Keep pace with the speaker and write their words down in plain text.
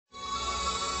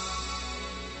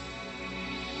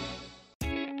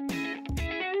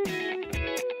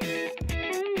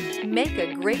Make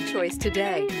a great choice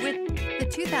today with the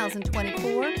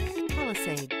 2024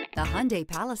 Palisade. The Hyundai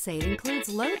Palisade includes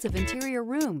loads of interior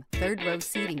room, third-row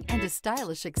seating, and a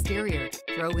stylish exterior.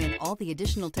 Throw in all the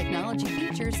additional technology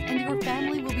features and your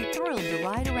family will be thrilled to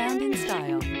ride around in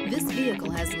style. This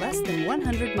vehicle has less than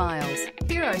 100 miles.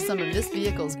 Here are some of this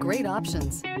vehicle's great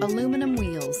options: aluminum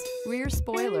wheels, rear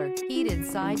spoiler, heated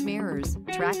side mirrors,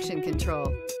 traction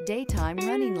control, daytime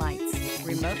running lights,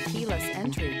 remote keyless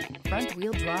entry, front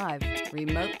wheel drive,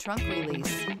 remote trunk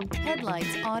release,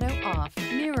 headlights auto off,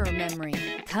 mirror memory.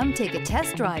 Come take a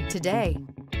test drive today.